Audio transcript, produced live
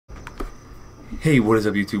Hey, what is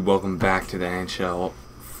up YouTube? Welcome back to the NHL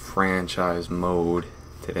franchise mode.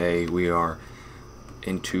 Today we are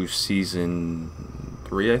into season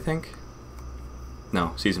 3, I think?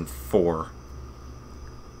 No, season 4.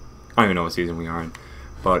 I don't even know what season we are in,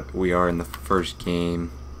 but we are in the first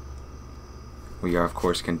game. We are, of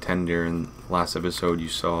course, contender. In the last episode you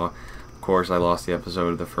saw, of course, I lost the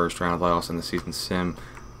episode of the first round. I lost in the season sim,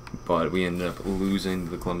 but we ended up losing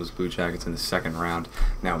to the Columbus Blue Jackets in the second round.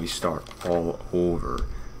 Now we start all over.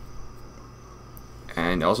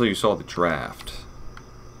 And also you saw the draft.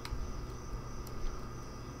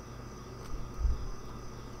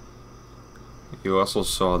 You also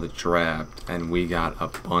saw the draft, and we got a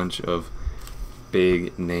bunch of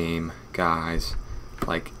big name guys,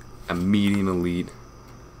 like a medium elite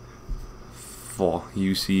for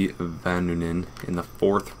UC Vandunen in the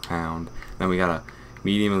 4th round. Then we got a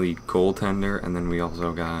medium elite goaltender, and then we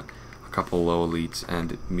also got a couple low elites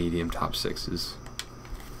and medium top 6s.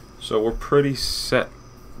 So we're pretty set,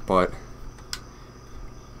 but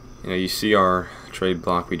you see our trade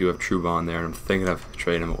block. We do have Trouba on there, and I'm thinking of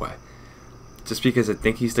trading him away, just because I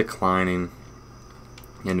think he's declining,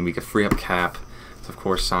 and we could free up cap to, of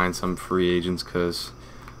course, sign some free agents. Because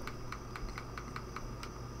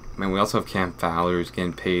we also have Cam Fowler, who's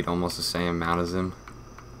getting paid almost the same amount as him.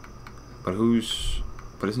 But how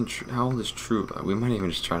old is Trouba? We might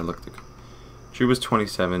even just try to look. Trouba's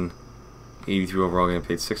 27, 83 overall, getting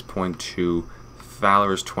paid 6.2.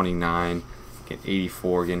 Fowler is 29, getting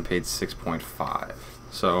 84, getting paid 6.5.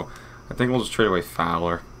 So I think we'll just trade away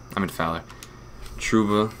Fowler.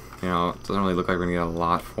 Trouba, it doesn't really look like we're gonna get a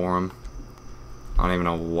lot for him. I don't even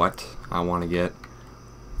know what I want to get.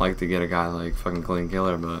 I'd like to get a guy like fucking Glenn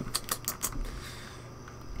Giller, but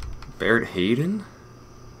Barrett Hayden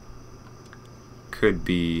could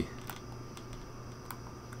be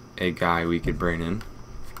a guy we could bring in.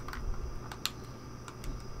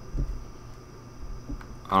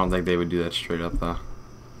 I don't think they would do that straight up though.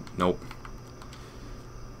 Nope.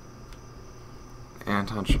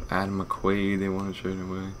 Adam McQuaid, they want to trade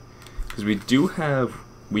away. Because we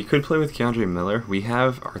could play with Keandre Miller. We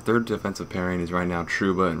have our third defensive pairing is right now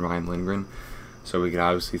Trouba and Ryan Lindgren. So we could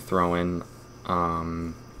obviously throw in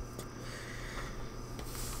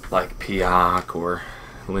like Piak or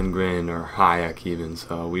Lindgren or Hayek even.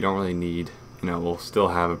 So we don't really need, we'll still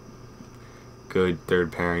have a good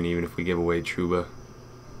third pairing even if we give away Trouba.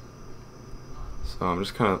 So I'm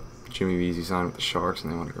just kind of Jimmy Vesey signed with the Sharks,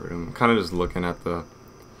 and they want to get rid of him. I'm kind of just looking at the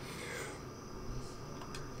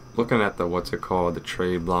the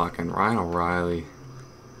trade block, and Ryan O'Reilly,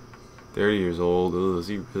 30 years old. Ooh, is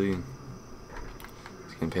he really?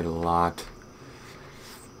 He's getting paid a lot.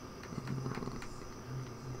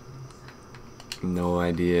 No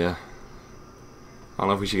idea. I don't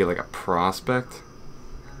know if we should get like a prospect.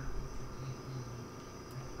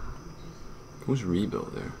 Who's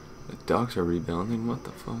rebuild there? The Ducks are rebuilding. What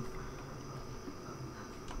the fuck?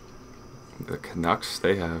 The Canucks,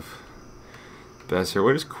 they have best here.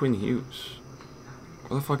 Where is Quinn Hughes?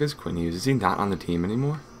 Where the fuck is Quinn Hughes? Is he not on the team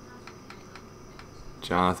anymore?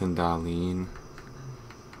 Jonathan Dahlin.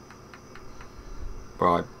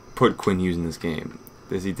 Bro, I put Quinn Hughes in this game.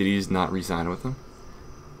 Did he just not re-sign with them?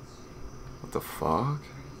 What the fuck?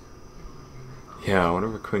 Yeah, I wonder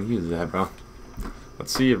where Quinn Hughes is at, bro.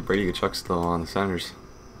 Let's see if Brady Tkachuk's still on the Senators.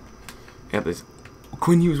 Yeah,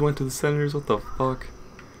 Quinn Hughes went to the Senators. What the fuck?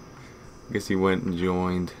 I guess he went and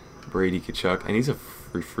joined Brady Tkachuk, and he's a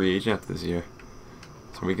free agent after this year.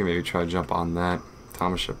 So we can maybe try to jump on that.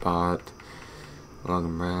 Thomas Chabot,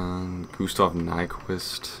 Logan Brown, Gustav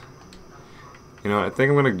Nyquist. I think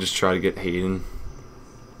I'm gonna just try to get Hayden.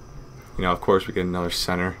 Of course we get another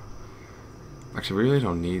center. Actually, we really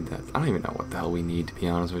don't need that. I don't even know what the hell we need, to be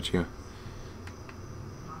honest with you.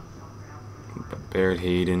 But Barrett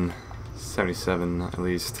Hayden, 77 at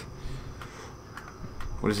least.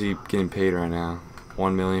 What is he getting paid right now?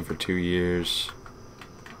 $1 million for 2 years.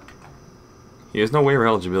 He has no waiver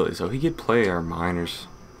eligibility, so he could play our minors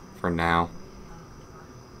for now.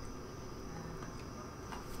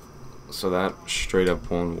 So that straight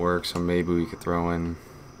up won't work. So maybe we could throw in.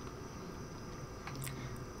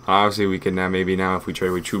 Obviously, we could now if we trade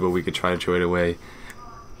away Trouba, we could try to trade away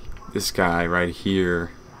this guy right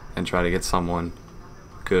here and try to get someone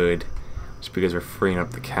good. Just because we're freeing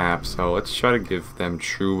up the cap. So let's try to give them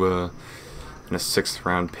Trouba and a 6th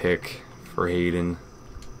round pick for Hayden.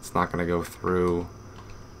 It's not going to go through.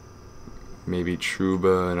 Maybe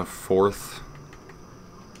Trouba and a 4th.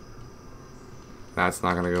 That's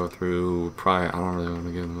not going to go through. Probably, I don't really want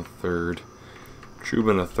to give them a 3rd.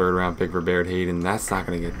 Trouba and a 3rd round pick for Barrett Hayden. That's not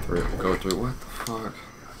going to go through. What the fuck?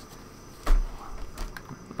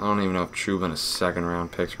 I don't even know if Trouba and a second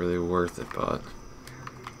round pick's really worth it, but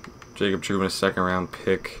Jacob Trouba and a second round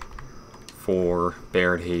pick for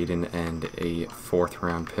Barrett Hayden and a 4th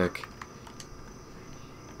round pick.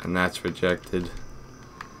 And that's rejected.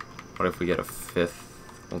 What if we get a 5th?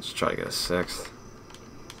 We'll just try to get a 6th.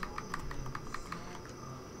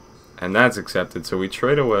 And that's accepted. So we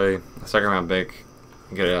trade away a second round pick,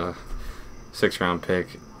 get a 6th round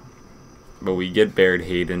pick, but we get Barrett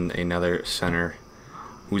Hayden, another center,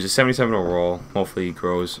 who's a 77 overall. Hopefully he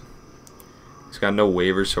grows. He's got no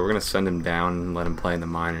waivers, so we're going to send him down and let him play in the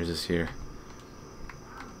minors this year.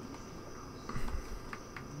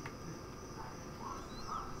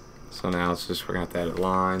 So now it's just, we're going to have to edit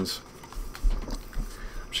lines.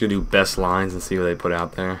 I'm just going to do best lines and see what they put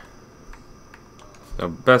out there. So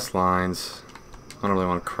best lines, I don't really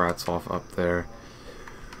want Kratzhoff up there.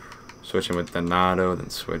 Switch him with Donato, then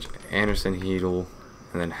switch Anderson, Hedel,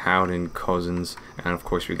 and then Howden, Cousins, and of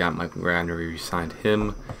course we got Michael Gradner. We re-signed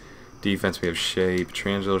him. Defense, we have Shea,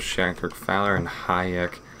 Pietrangelo, Shankirk, Fowler, and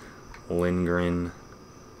Hayek. Lindgren.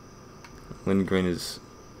 Lindgren is...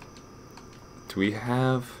 Do we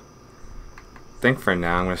have... I think for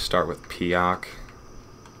now I'm going to start with Piak,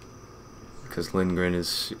 because Lindgren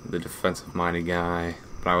is the defensive-minded guy,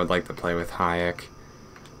 but I would like to play with Hayek.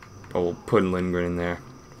 But we'll put Lindgren in there.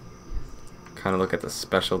 Kind of look at the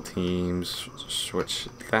special teams, switch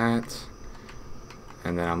that,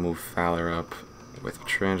 and then I'll move Fowler up with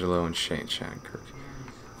Pietrangelo and Shane Shankirk.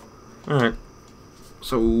 Alright,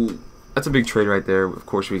 so that's a big trade right there. Of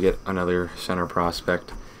course we get another center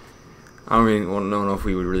prospect. I don't know if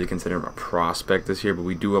we would really consider him a prospect this year, but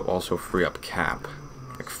we do also free up cap,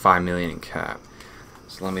 like $5 million in cap.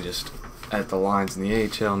 So let me just edit the lines in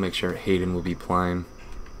the AHL, make sure Hayden will be playing.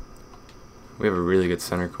 We have a really good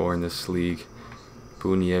center core in this league.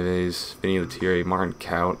 Boo Nieves, Vinny Lettieri, Martin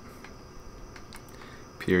Kaut,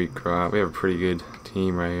 Pierre Grot. We have a pretty good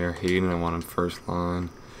team right here. Hayden, I want him first line.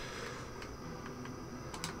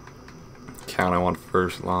 Kaut, I want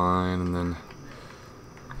first line. And then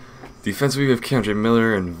defensively, we have Keandre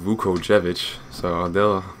Miller and Vukojevic. So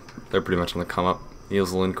they're pretty much on the come up.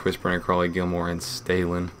 Niels Lindquist, Brennan Crawley, Gilmore, and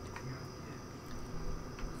Stalin.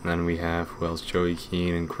 And then we have, who else? Joey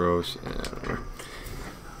Keane and Gross.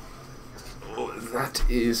 That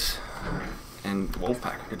is, and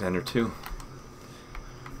Wolfpack contender too.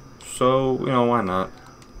 So, you know, why not?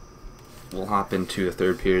 We'll hop into the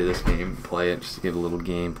 3rd period of this game and play it, just to give a little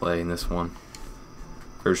gameplay in this one.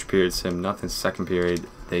 First period, sim nothing. Second period,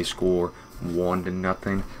 they score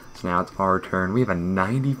 1-0. So now it's our turn. We have a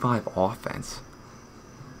 95 offense.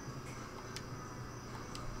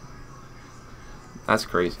 That's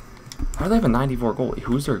crazy. How do they have a 94 goalie?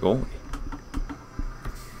 Who's their goalie?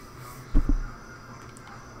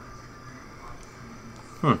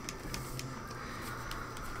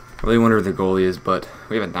 I really wonder who the goalie is, but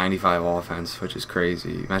we have a 95 offense, which is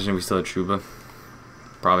crazy. Imagine if we still had Trouba.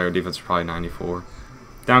 Probably our defense is probably 94.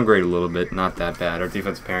 Downgrade a little bit, not that bad. Our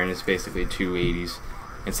defense pairing is basically 2 80s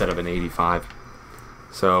instead of an 85.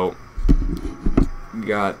 So we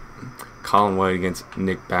got Colin White against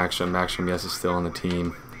Nick Backstrom. Backstrom, yes, is still on the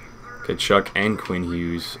team. Okay, Chuck and Quinn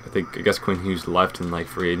Hughes. I guess Quinn Hughes left in like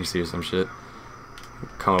free agency or some shit.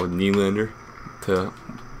 Come up with Nylander to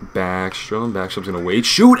Backstrom. Backstrom's gonna wait,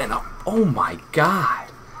 shoot, and oh my god!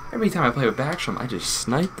 Every time I play with Backstrom, I just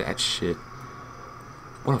snipe that shit.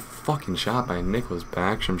 What a fucking shot by Nicholas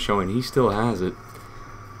Backstrom, showing he still has it.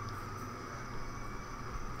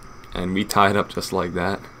 And we tied up just like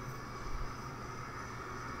that.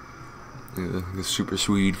 The super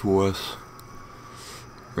Swede for us.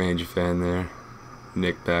 Ranger fan there.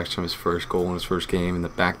 Nick Backstrom, his first goal in his first game in the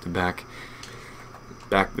back-to-back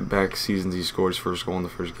seasons. He scored his first goal in the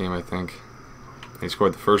first game, I think. He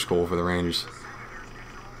scored the first goal for the Rangers.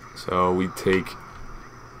 So we take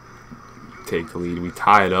the lead. We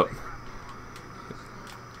tie it up.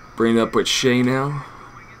 Bring it up with Shea now.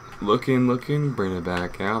 Looking. Bring it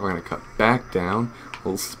back out. We're going to cut back down. A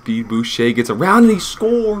little speed boost. Shea gets around and he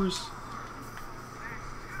scores.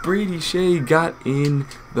 Brady Shea got in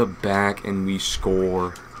the back and we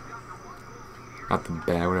score. Not the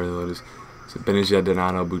back, whatever that is. So Benizet,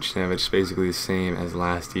 Donato, Buchnevich, basically the same as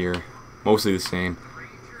last year. Mostly the same.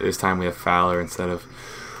 This time we have Fowler instead of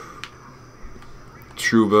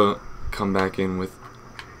Trouba. Come back in with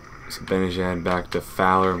Benizet, back to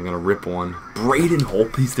Fowler. I'm going to rip one. Braden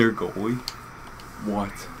Holtby's their goalie?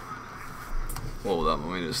 What? Hold up,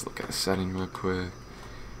 let me just look at a setting real quick.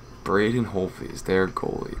 Braden Holtby is their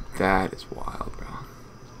goalie. That is wild, bro.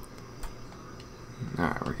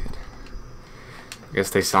 Alright, we're good. I guess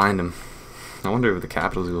they signed him. I wonder who the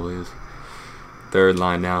Capitals goalie is. third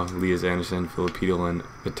line now. Elias Anderson, Filipino, and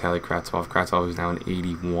Vitaly Kravtsov. Kravtsov is now an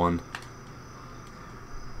 81.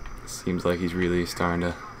 Seems like he's really starting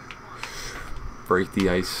to break the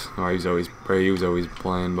ice. Oh, he was always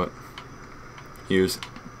playing, but here's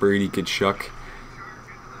Brady Tkachuk.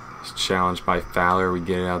 He's challenged by Fowler. We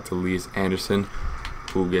get it out to Elias Anderson,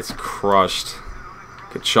 who gets crushed.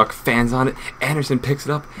 Tkachuk fans on it. Anderson picks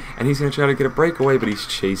it up, and he's going to try to get a breakaway, but he's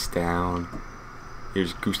chased down.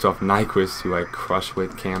 Here's Gustav Nyquist, who I crushed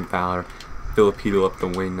with Cam Fowler. Filipino up the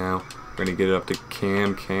wing now. We're going to get it up to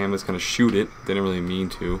Cam. Cam is going to shoot it. Didn't really mean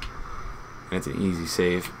to. And it's an easy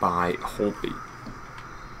save by Holtby.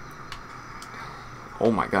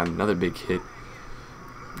 Oh my god, another big hit.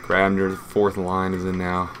 Grabner, the fourth line, is in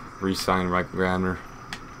now. Re-signed by Grabner.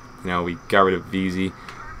 You know, we got rid of VZ.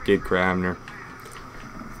 Get Grabner.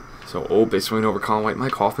 So, they swing over Colin White.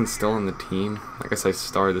 Mike Hoffman's still on the team. I guess I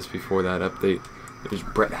started this before that update. There's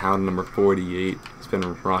Brett Howden, number 48. He's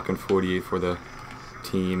been rocking 48 for the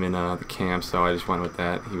team in the camp, so I just went with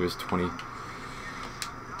that. He was 20.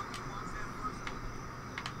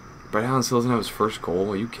 Brett Howden still doesn't have his first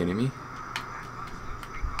goal. Are you kidding me?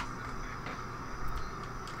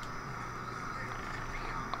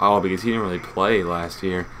 Oh, because he didn't really play last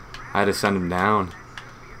year. I had to send him down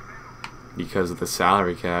because of the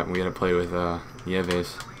salary cap. We had to play with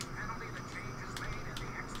Nieves.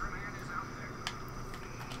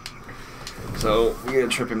 So we get a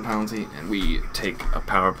tripping penalty, and we take a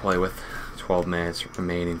power play with 12 minutes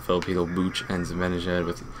remaining. Filipino, Buch, and Zibanejad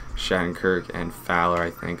with Shattenkirk and Fowler,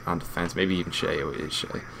 I think, on defense. Maybe even Shea. Oh, it is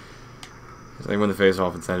Shea. So they win the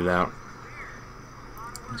face-off and send it out.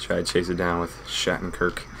 Let's try to chase it down with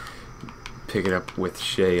Shattenkirk. Pick it up with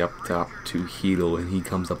Shea up top to Hedel, and he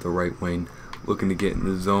comes up the right wing, looking to get in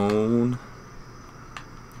the zone.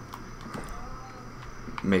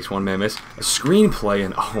 Makes one man miss. A screenplay,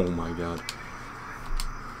 and oh my god.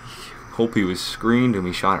 Hope he was screened, and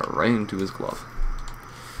we shot it right into his glove.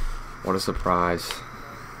 What a surprise.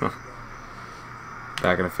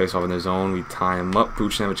 Back in the face-off in the zone, we tie him up.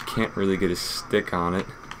 Buchnevich can't really get his stick on it.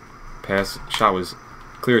 Shot was,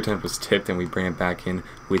 clear attempt was tipped, and we bring it back in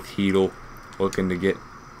with Hedel, looking to get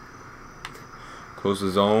close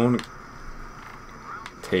the zone.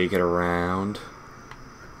 Take it around.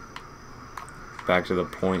 Back to the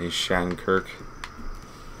point is Shattenkirk.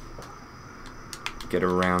 Get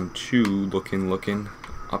around two, looking,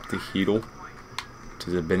 up to Hedel,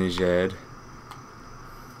 to Zibanejad.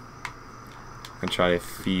 And try to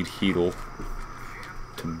feed Hedel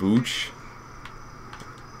to Buch.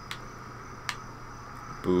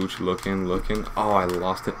 Buch looking. Oh, I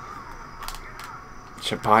lost it.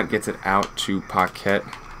 Chapat gets it out to Paquette.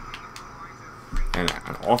 And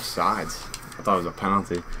offsides. I thought it was a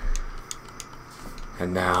penalty.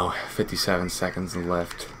 And now 57 seconds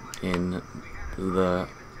left in the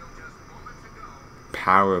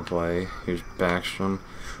power play. Here's Backstrom.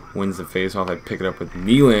 Wins the face-off. I pick it up with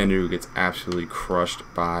Nylander, who gets absolutely crushed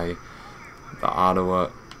by the Ottawa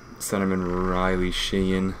centerman Riley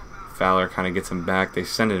Sheehan. Fowler kind of gets him back. They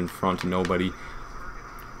send it in front to nobody.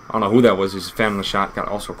 I don't know who that was. He's fan on the shot. Got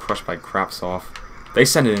also crushed by Kravtsov. They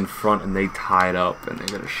send it in front and they tie it up, and they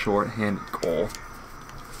get a short-handed goal.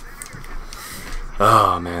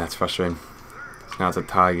 Oh man, that's frustrating. So now it's a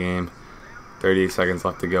tie game. 38 seconds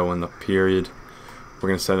left to go in the period. We're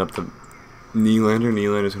gonna set up the Nylander.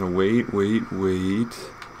 Nylander's gonna wait.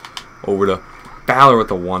 Over to Fowler with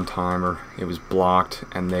the one-timer. It was blocked,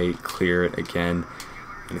 and they clear it again.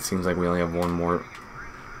 And it seems like we only have one more.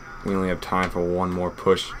 We only have time for one more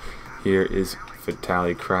push. Here is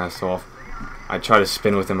Vitaly Kravtsov. I tried to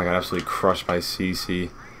spin with him. I got absolutely crushed by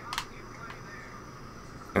CC.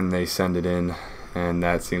 And they send it in. And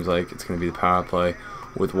that seems like it's going to be the power play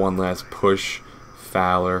with one last push.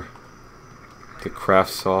 Fowler to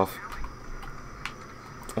Kravtsov.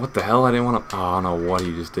 What the hell? I didn't want to. Oh, I don't know what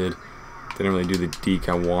he just did. Didn't really do the deke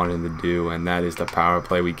I wanted him to do, and that is the power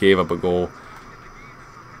play. We gave up a goal.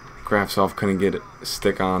 Kravtsov couldn't get a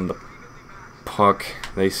stick on the puck.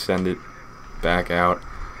 They send it back out.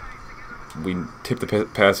 We tip the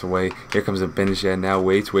pass away. Here comes Zibanejad. Now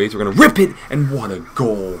waits. We're gonna rip it, and what a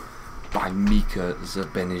goal by Mika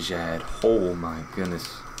Zibanejad. Oh my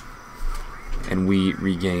goodness. And we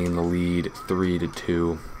regain the lead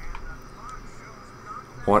 3-2.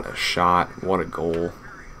 What a shot. What a goal.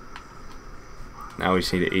 Now we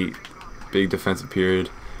just need 8 big defensive period.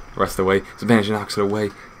 Rest of the way. Zibanejad knocks it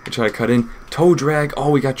away. We try to cut in. Toe drag.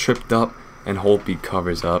 Oh, we got tripped up. And Holtby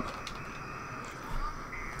covers up.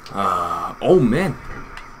 Oh man.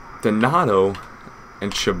 Donato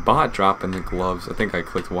and Shabbat dropping the gloves. I think I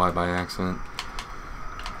clicked Y by accident.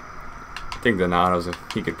 I think Donato's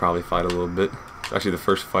he could probably fight a little bit. It's actually the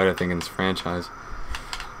first fight, I think, in this franchise.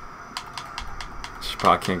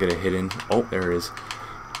 Trouba can't get a hit in. Oh, there it is.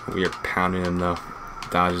 We are pounding him, though.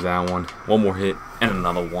 Dodges that one. One more hit, and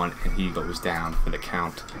another one, and he goes down for the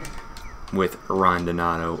count with Ryan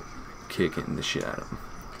Donato kicking the shit out of him.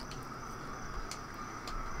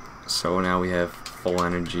 So now we have full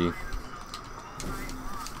energy.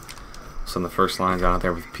 So the first line's out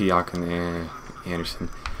there with Piak and Anderson.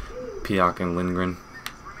 Piak and Lindgren.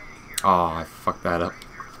 Oh, I fucked that up.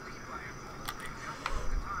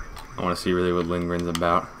 I want to see really what Lindgren's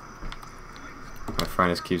about. My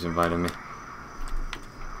friend just keeps inviting me.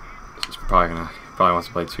 He's probably wants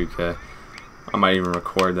to play 2K. I might even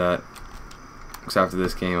record that. Because after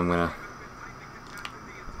this game, I'm gonna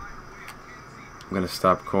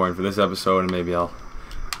stop recording for this episode, and maybe I'll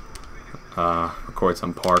record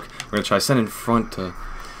some park. We're gonna try send in front to.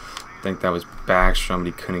 I think that was Backstrom, but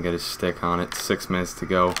he couldn't get his stick on it. 6 minutes to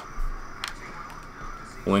go.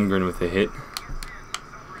 Lindgren with the hit.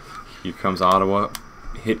 Here comes Ottawa,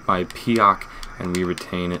 hit by Piak, and we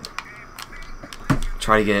retain it.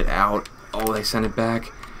 Try to get it out. Oh, they send it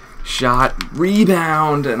back. Shot,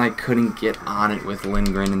 rebound, and I couldn't get on it with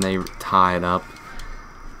Lindgren, and they tie it up.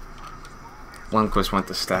 Lundqvist went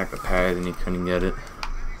to stack the pad, and he couldn't get it.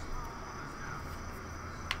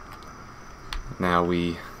 Now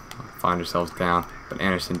we find ourselves down, but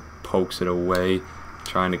Anderson pokes it away,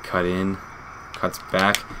 trying to cut in, cuts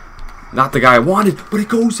back. Not the guy I wanted, but it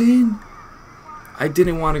goes in. I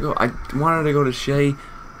didn't want to go. I wanted to go to Shea,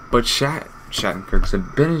 but Shattenkirk said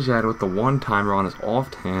Benajad with the one-timer on his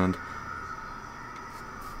offhand.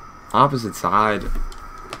 Opposite side.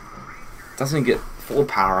 Doesn't get full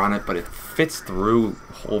power on it, but it fits through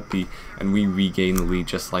Holtby, and we regain the lead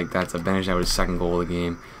just like that. So Benajad with his second goal of the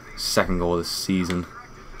game, second goal of the season.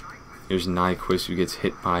 Here's Nyquist, who gets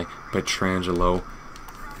hit by Pietrangelo.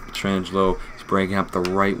 Pietrangelo is breaking up the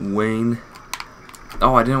right wing.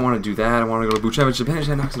 Oh, I didn't want to do that. I want to go to Bucevic.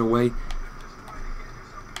 Benajad knocks it away.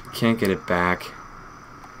 Can't get it back.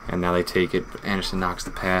 And now they take it. Anderson knocks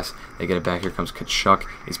the pass. They get it back. Here comes Kachuk.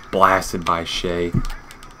 He's blasted by Shea.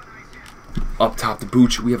 Up top to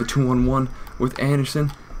Buch. We have a 2-on-1 with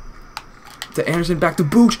Anderson. To Anderson, back to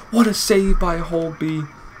Buch. What a save by Holtby.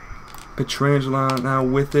 Pietrangelo now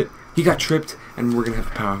with it. He got tripped, and we're going to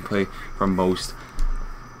have a power play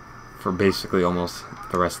for basically almost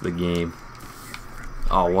the rest of the game.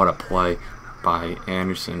 Oh, what a play by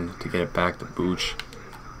Anderson to get it back to Buch.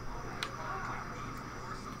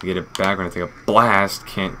 We get it back, we're going to take a blast.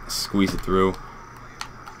 Can't squeeze it through.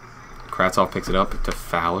 Kravtsov picks it up to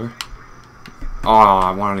Fowler. Oh,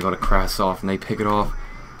 I wanted to go to Kravtsov, and they pick it off.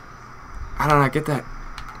 How did I get that?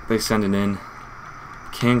 They send it in.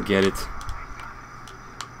 Can't get it.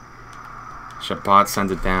 Shabbat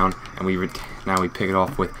sends it down, and now we pick it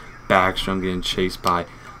off with Backstrom getting chased by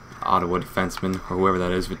Ottawa defenseman, or whoever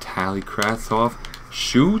that is. Vitaly Kravtsov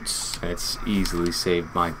shoots, and it's easily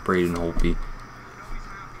saved by Braden Holtby.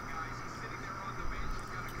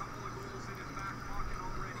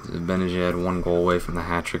 Benajad 1 goal away from the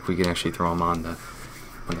hat trick. We can actually throw him on the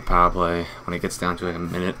power play when it gets down to like a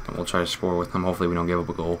minute, and we'll try to score with him. Hopefully we don't give up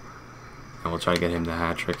a goal, and we'll try to get him the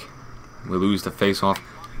hat trick. We lose the face-off.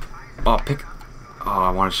 Oh,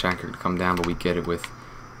 I wanted Shattenkirk to come down, but we get it with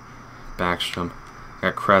Backstrom.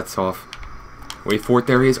 Got Kravtsov. Wait for it.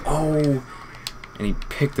 There he is. Oh! And he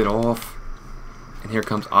picked it off. And here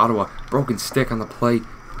comes Ottawa. Broken stick on the play.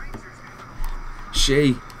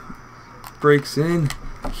 Shea breaks in.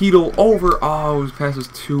 Hedel over. Oh, his pass was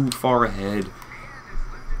too far ahead.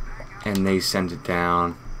 And they send it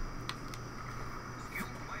down.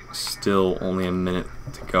 Still only a minute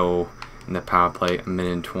to go in the power play. A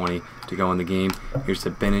minute and 20 to go in the game. Here's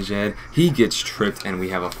to Benajad. He gets tripped, and we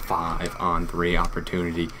have a 5-on-3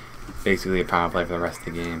 opportunity. Basically a power play for the rest of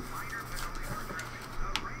the game.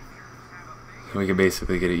 We could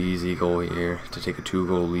basically get an easy goal here to take a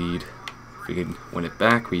 2-goal lead. If we could win it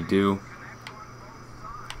back, we do.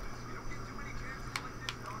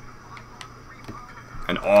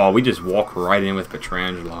 And oh, we just walk right in with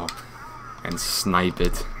Pietrangelo and snipe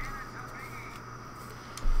it.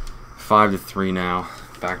 5-3 now.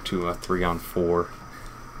 Back to a 3-on-4.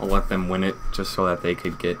 I'll let them win it just so that they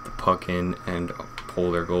could get the puck in and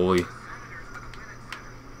pull their goalie.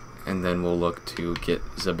 And then we'll look to get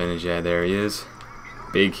Zibanejad. There he is.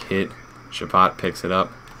 Big hit. Shabbat picks it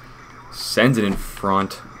up. Sends it in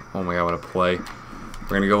front. Oh my god, what a play. We're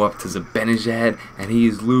going to go up to Zibanejad, and he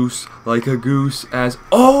is loose like a goose as...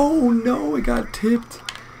 Oh no, it got tipped.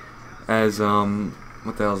 As,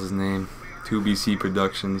 what the hell's his name? 2BC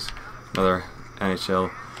Productions. Another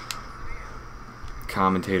NHL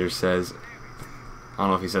commentator says, I don't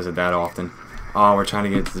know if he says it that often, Oh, we're trying to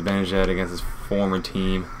get to Zibanejad against his former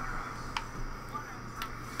team.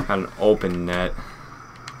 Had an open net.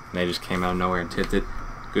 And they just came out of nowhere and tipped it.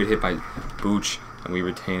 Good hit by Booch, and we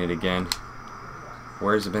retain it again.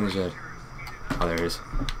 Where's Zibanejad? Oh, there it is.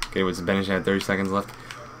 Okay, with Zibanejad, 30 seconds left.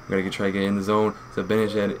 We're gonna try to get in the zone.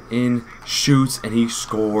 Zibanejad in, shoots, and he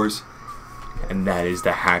scores. And that is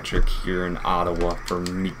the hat trick here in Ottawa for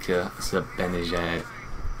Mika Zibanejad.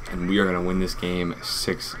 And we are gonna win this game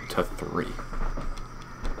 6-3.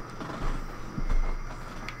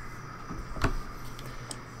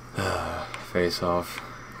 Face off.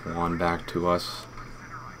 One back to us.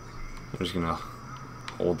 I'm just gonna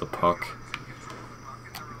hold the puck.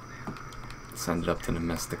 Send it up to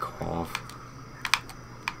Nemestikov.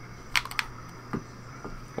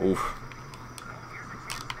 Oof.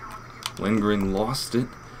 Lindgren lost it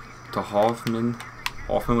to Hoffman.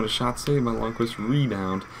 Hoffman with a shot saved by Lundqvist.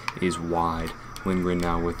 Rebound is wide. Lindgren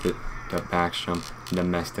now with it. Got Backstrom.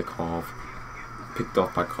 Nemestikov. Picked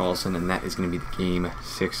off by Carlson, and that is going to be the game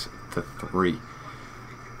 6-3.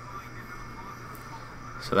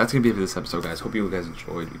 So that's going to be it for this episode, guys. Hope you guys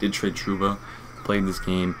enjoyed. We did trade Trouba. Played this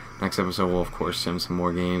game. Next episode we'll of course sim some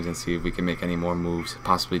more games and see if we can make any more moves.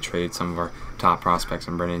 Possibly trade some of our top prospects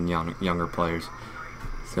and bring in younger players.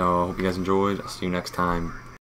 So hope you guys enjoyed. I'll see you next time.